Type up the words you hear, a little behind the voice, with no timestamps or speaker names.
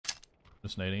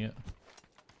Just nading it.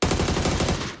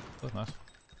 Oh, nice.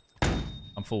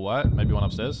 I'm full white. Maybe one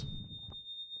upstairs.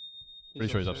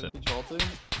 Pretty sure he's upstairs.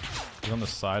 He's on the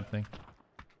side thing.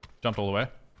 Jumped all the way.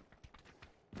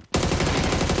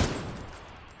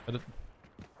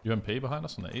 UMP behind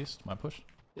us on the east. Might push.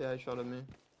 Yeah, he shot at me.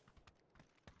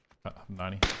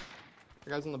 90. The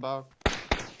guy's in the back.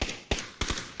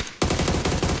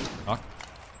 Knock.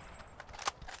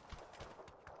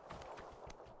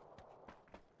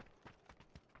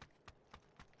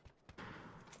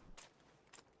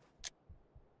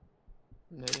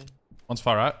 Nading. One's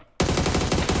far right.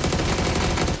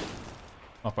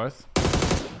 Not both.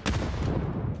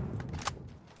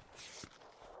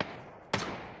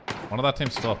 One of that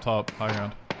team's still up top, high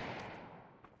ground.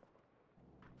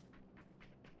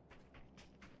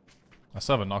 I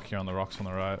still have a knock here on the rocks on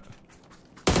the right.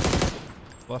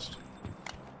 Left.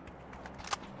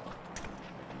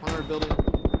 On our building.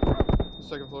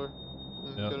 Second floor.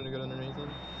 Yep. Good underneath him.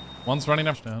 One's running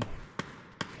up down.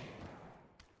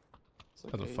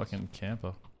 Like That's a fucking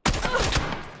camper.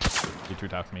 He two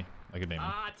tapped me like a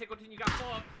demon. Tickleton, you got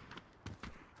fucked.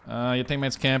 Your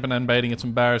teammate's camping and baiting. It's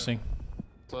embarrassing.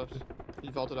 Left. He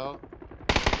vaulted out.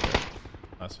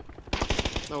 Nice.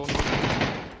 No one more.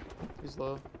 He's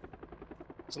low.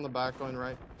 It's in the back going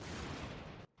right.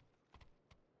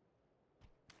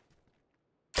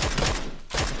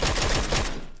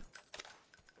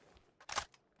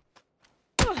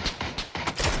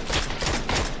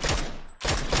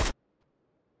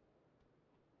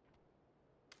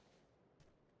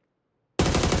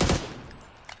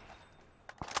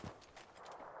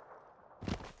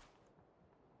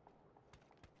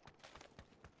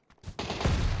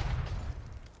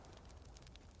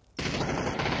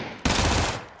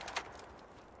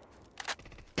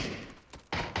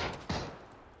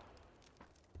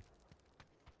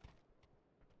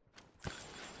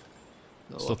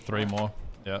 Still three more.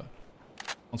 Yeah.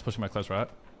 One's pushing my close right.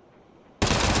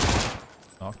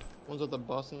 Knocked. One's at the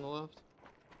bus on the left.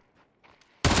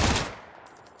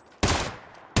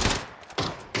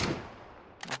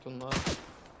 Knocked on the left.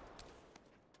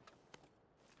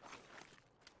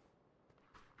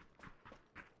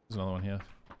 There's another one here.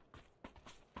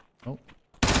 Oh.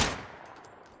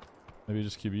 Maybe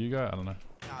just QB guy? I don't know.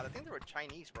 Nah, I think they were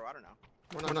Chinese, bro. I don't know.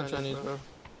 We're not Chinese, bro.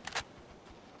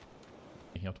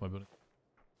 Sneaking up to my building.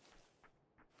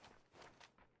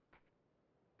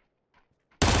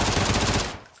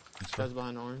 Guy's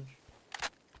behind orange.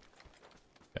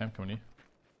 Okay, I'm coming here.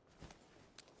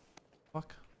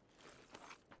 Fuck.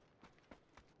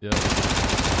 Yeah.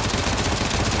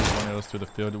 One of us through the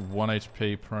field. 1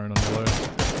 HP prone on yellow.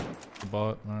 The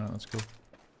bot. Alright, that's cool.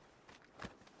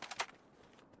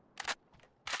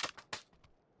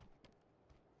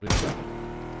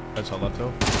 That's how that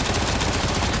tell.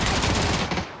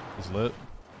 He's lit.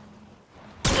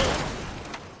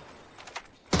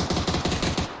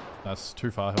 That's too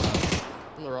far.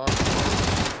 On the rock.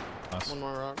 Nice. One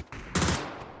more rock.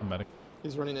 I'm medic.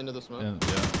 He's running into the smoke. Yeah.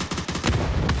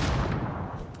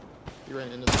 He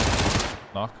ran into the smoke.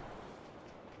 Knock.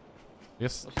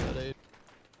 Yes. What's that, AD?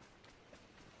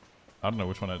 I don't know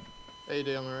which one I... AD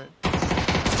on the right.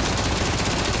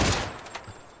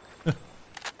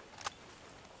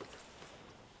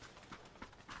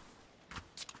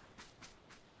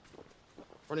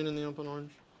 Running in the open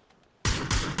orange.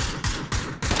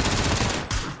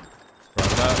 Right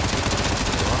that.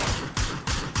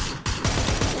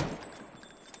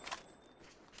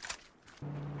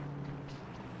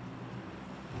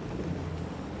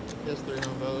 He has 3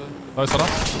 on, by the way. Oh, it's on.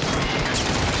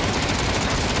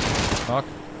 Knock.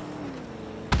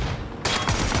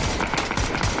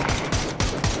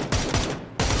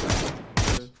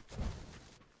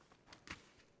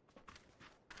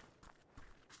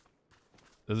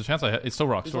 There's a chance I hit. It's still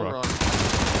rock, still rock.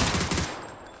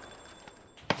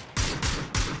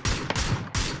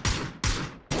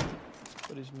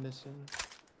 But he's missing.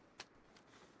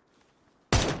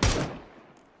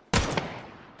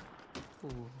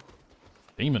 Ooh.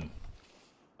 Demon.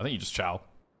 I think you just chow.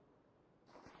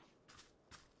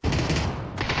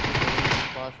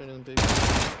 Flashing in the big.